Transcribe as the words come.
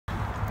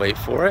Wait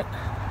for it.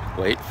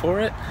 Wait for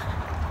it.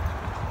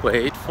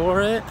 Wait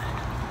for it.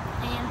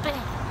 And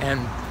bam.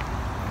 And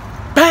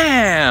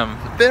bam!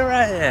 There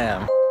I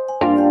am.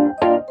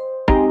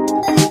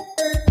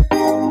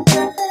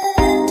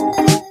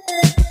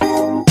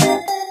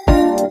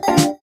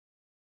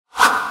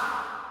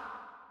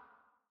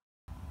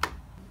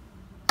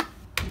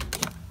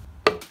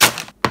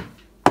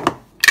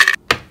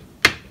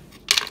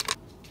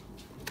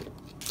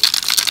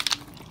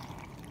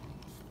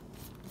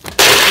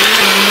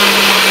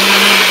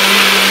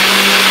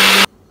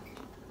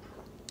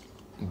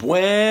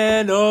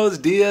 Buenos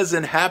dias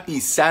and happy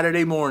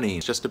Saturday morning.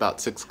 It's just about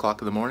 6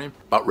 o'clock in the morning.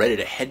 About ready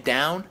to head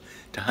down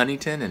to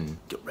Huntington and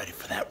get ready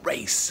for that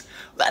race.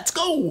 Let's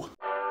go!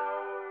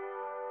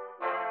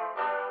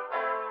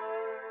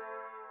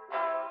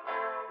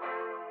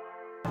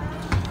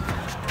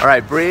 All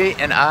right, Bree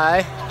and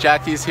I,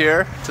 Jackie's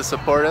here to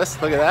support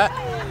us. Look at that.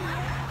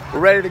 We're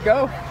ready to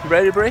go. You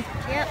ready, Bree?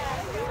 Yep.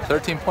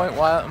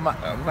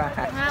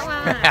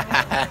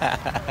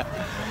 13.1.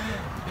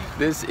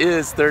 This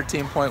is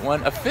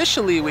 13.1.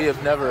 Officially, we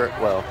have never,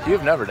 well,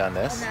 you've never done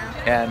this. No.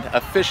 And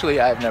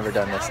officially, I've never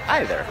done this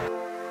either.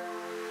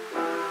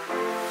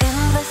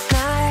 Endless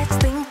nights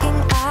thinking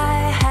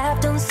I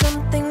have done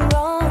something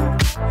wrong.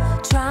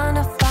 Trying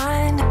to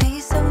find a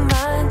peace of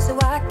mind so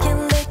I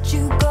can let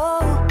you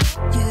go.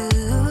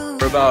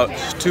 We're about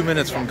 2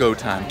 minutes from go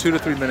time. 2 to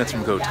 3 minutes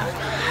from go time.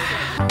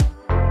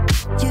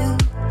 You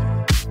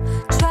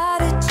try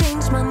to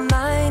change my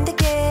mind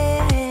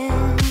again.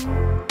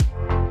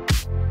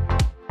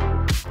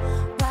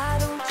 Why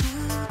don't you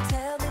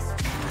tell this?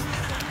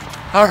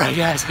 All right,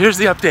 guys, here's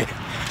the update.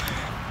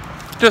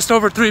 Just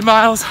over 3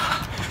 miles.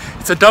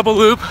 It's a double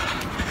loop.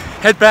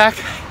 Head back.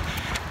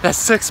 That's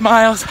 6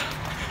 miles.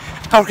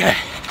 Okay,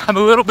 I'm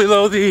a little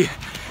below the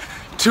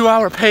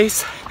 2-hour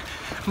pace.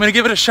 I'm gonna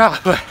give it a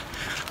shot, but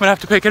I'm gonna have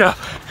to pick it up.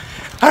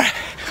 All right,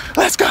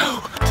 let's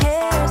go.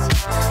 Cares.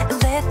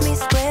 Let me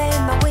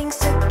spread my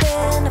wings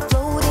again,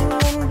 floating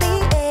in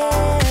the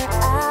air.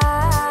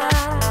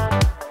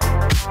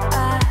 I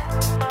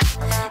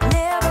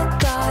never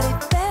thought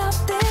it felt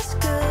this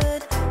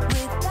good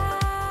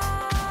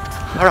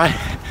without. All right,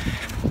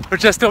 we're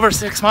just over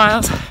 6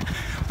 miles.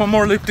 One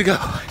more loop to go.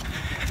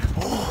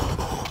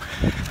 Ooh,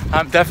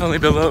 I'm definitely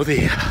below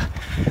the,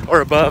 or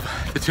above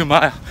the 2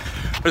 mile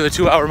or the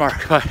 2-hour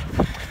mark, but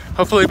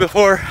hopefully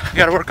before, I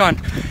gotta work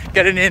on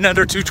getting in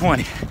under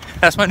 2:20.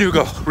 That's my new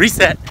goal.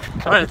 Reset.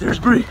 All right, there's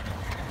Bree.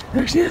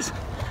 There she is.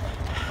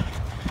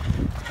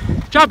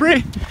 Job,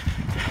 Bree.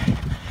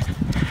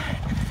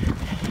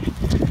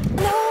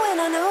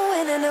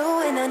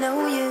 I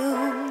know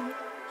you.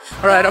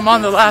 All right, I'm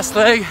on the last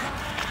leg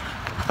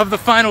of the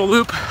final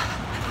loop.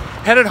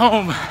 Headed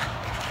home.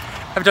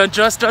 I've done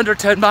just under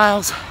 10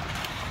 miles.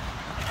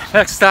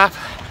 Next stop,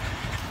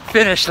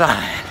 finish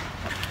line.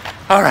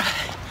 All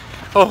right.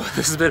 Oh,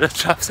 this has been a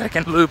tough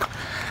second loop.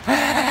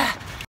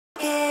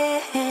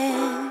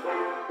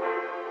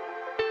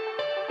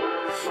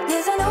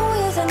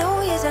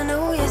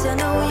 Yes, I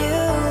know you.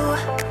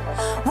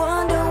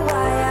 Wonder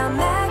why I'm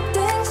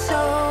acting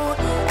so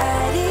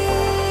at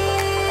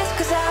ease.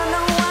 'Cause I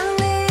know I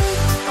need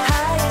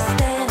higher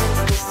standards,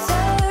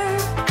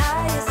 deserve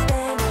higher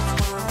standards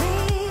for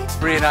reach.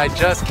 Bree and I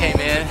just came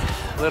in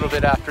a little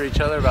bit after each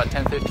other, about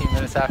 10-15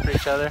 minutes after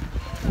each other.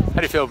 How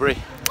do you feel, Bree?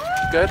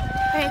 Good?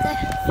 Very good.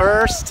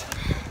 First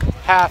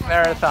half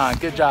marathon.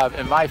 Good job.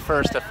 In my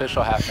first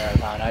official half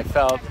marathon, I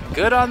felt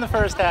good on the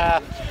first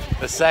half.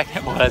 The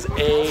second was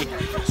a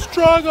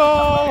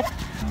struggle.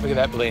 Look at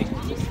that bling.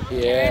 Ran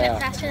Yeah. it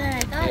faster than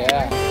I thought.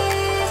 Yeah.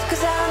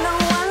 'Cause I know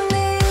I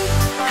need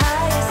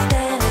higher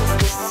standards,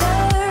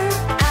 deserve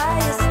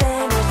higher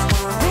standards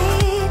for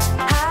reach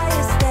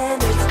higher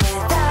standards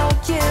without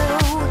you.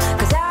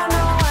 'Cause I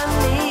know I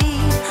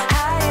need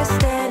higher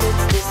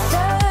standards,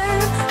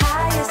 deserve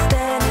higher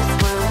standards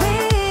for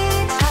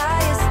reach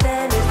higher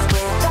standards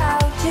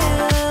without you.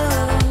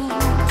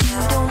 You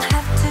don't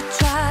have to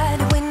try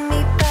to win me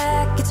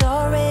back, it's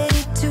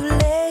already too late.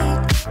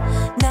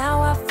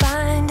 Now I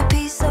find a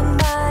peace of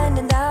mind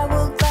and I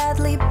will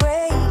gladly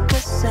break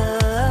us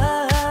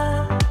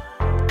up.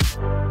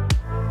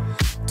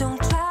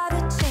 Don't try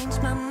to change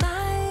my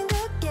mind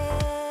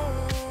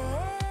again.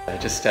 I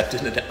just stepped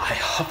into the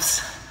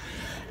IHOPs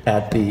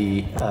at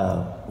the,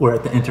 we're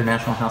at the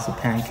International House of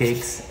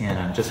Pancakes, and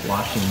I'm just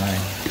washing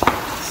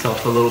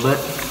myself a little bit.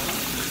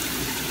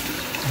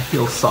 I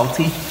feel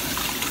salty.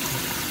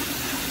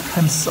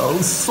 I'm so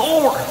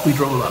sore. We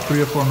drove about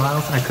 3 or 4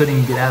 miles and I couldn't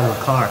even get out of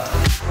the car.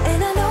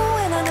 And I know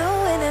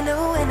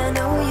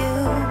you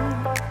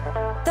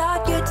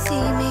thought you'd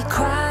see me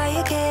cry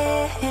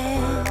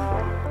again.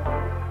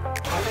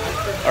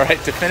 All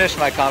right, to finish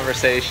my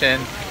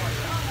conversation,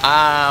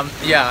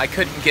 yeah, I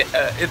couldn't get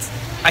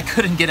I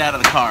couldn't get out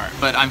of the car,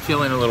 but I'm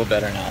feeling a little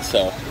better now,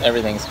 so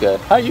everything's good.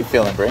 How are you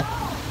feeling, Bree?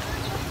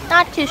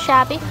 Not too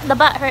shabby. The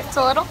butt hurts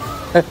a little.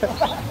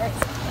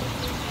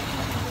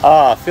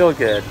 Ah, feel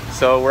good.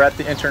 So we're at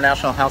the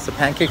International House of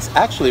Pancakes.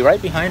 Actually,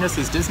 right behind us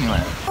is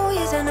Disneyland. Oh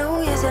yes, I know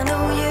you.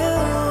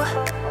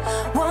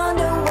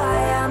 Wonder why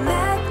I'm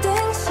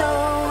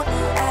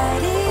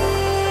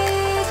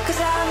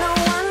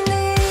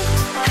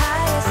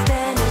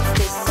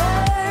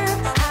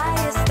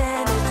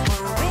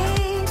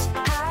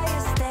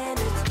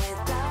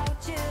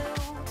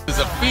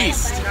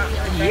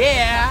breakfast.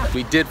 Yeah.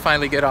 We did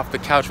finally get off the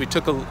couch. We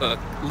took a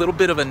little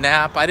bit of a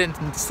nap. I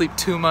didn't sleep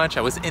too much.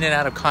 I was in and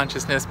out of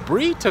consciousness.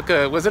 Bree took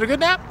was it a good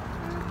nap?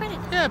 Pretty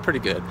good. Yeah, pretty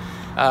good.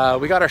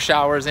 We got our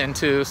showers in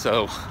too,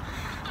 so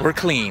we're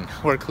clean.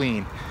 We're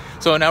clean.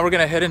 So now we're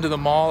gonna head into the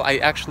mall. I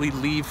actually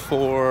leave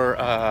for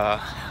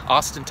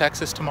Austin,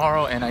 Texas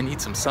tomorrow, and I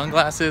need some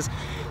sunglasses,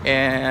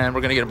 and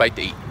we're gonna get a bite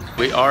to eat.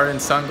 We are in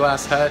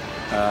Sunglass Hut.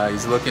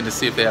 He's looking to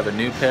see if they have a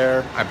new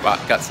pair. I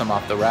got some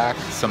off the rack,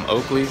 some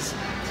Oakleys.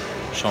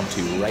 Show them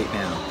to you right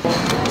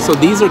now. So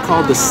these are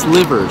called the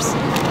slivers.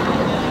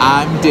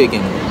 I'm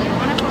digging.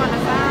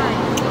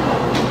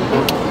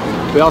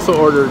 We also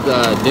ordered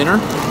dinner.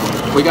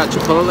 We got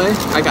Chipotle.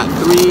 I got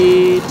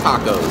 3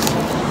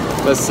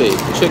 tacos. Let's see,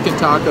 chicken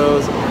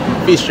tacos.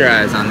 Feast your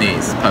eyes on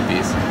these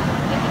puppies.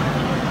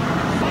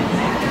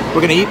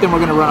 We're gonna eat them, we're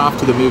gonna run off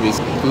to the movies.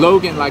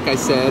 Logan, like I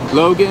said,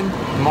 Logan,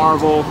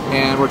 Marvel,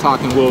 and we're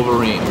talking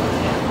Wolverine.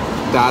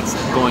 That's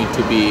going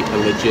to be a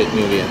legit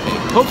movie, I think.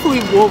 Hopefully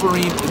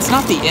Wolverine, it's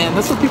not the end,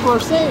 that's what people are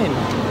saying.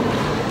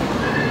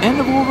 End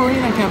of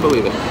Wolverine, I can't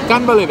believe it.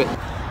 Can't believe it.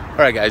 All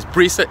right guys,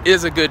 Brisa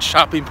is a good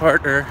shopping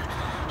partner.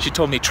 She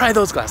told me, try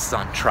those glasses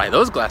on, try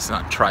those glasses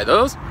on, try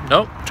those.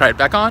 Nope, try it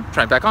back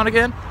on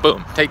again.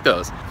 Boom, take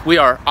those. We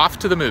are off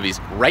to the movies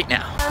right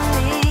now.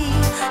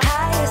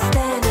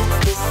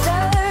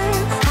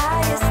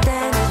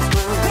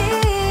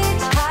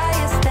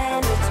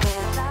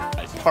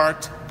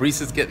 Parked,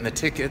 Brisa's getting the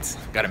tickets.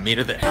 Gotta meet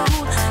her there. We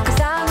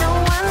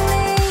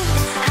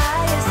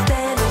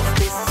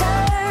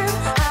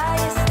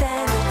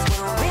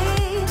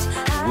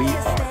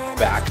are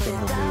back from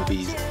the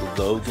movies.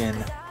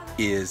 Logan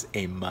is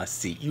a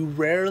must-see. You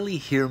rarely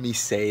hear me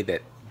say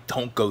that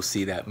don't go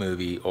see that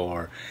movie,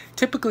 or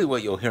typically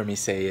what you'll hear me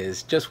say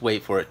is just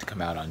wait for it to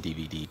come out on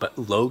DVD. But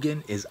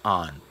Logan is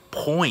on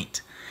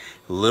point.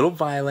 A little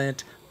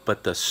violent,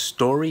 but the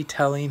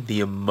storytelling, the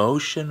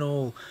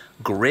emotional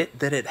grit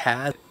that it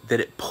has,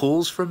 that it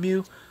pulls from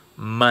you,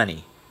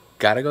 money.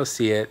 Gotta go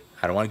see it.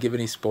 I don't want to give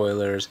any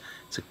spoilers.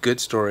 It's a good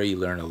story. You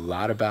learn a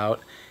lot about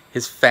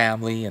his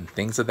family and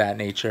things of that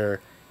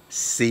nature.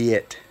 See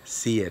it.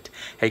 See it.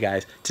 Hey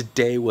guys,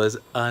 today was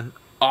an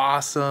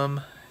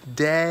awesome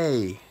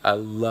day. I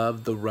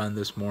loved the run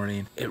this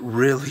morning. It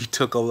really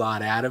took a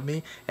lot out of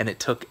me, and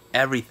it took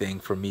everything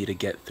for me to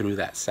get through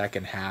that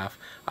second half.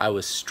 I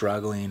was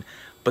struggling,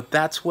 but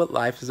that's what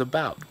life is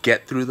about.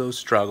 Get through those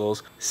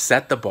struggles,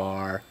 set the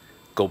bar,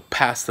 go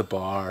past the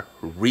bar,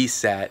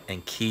 reset,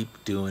 and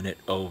keep doing it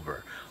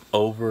over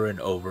and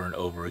over and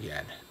over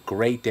again.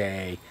 Great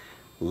day.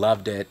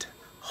 Loved it.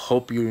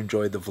 Hope you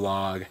enjoyed the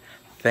vlog.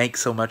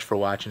 Thanks so much for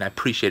watching. I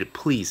appreciate it.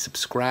 Please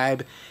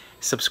subscribe.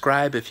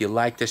 Subscribe if you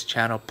like this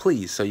channel,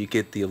 please, so you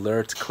get the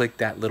alerts. Click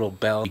that little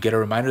bell. You get a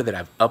reminder that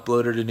I've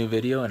uploaded a new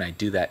video, and I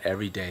do that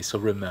every day. So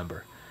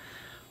remember,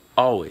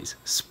 always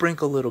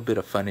sprinkle a little bit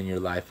of fun in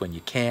your life when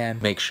you can.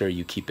 Make sure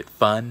you keep it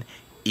fun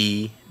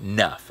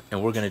enough.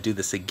 And we're going to do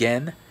this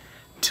again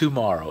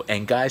tomorrow.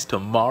 And guys,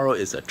 tomorrow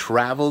is a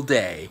travel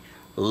day.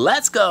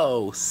 Let's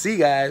go. See you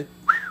guys.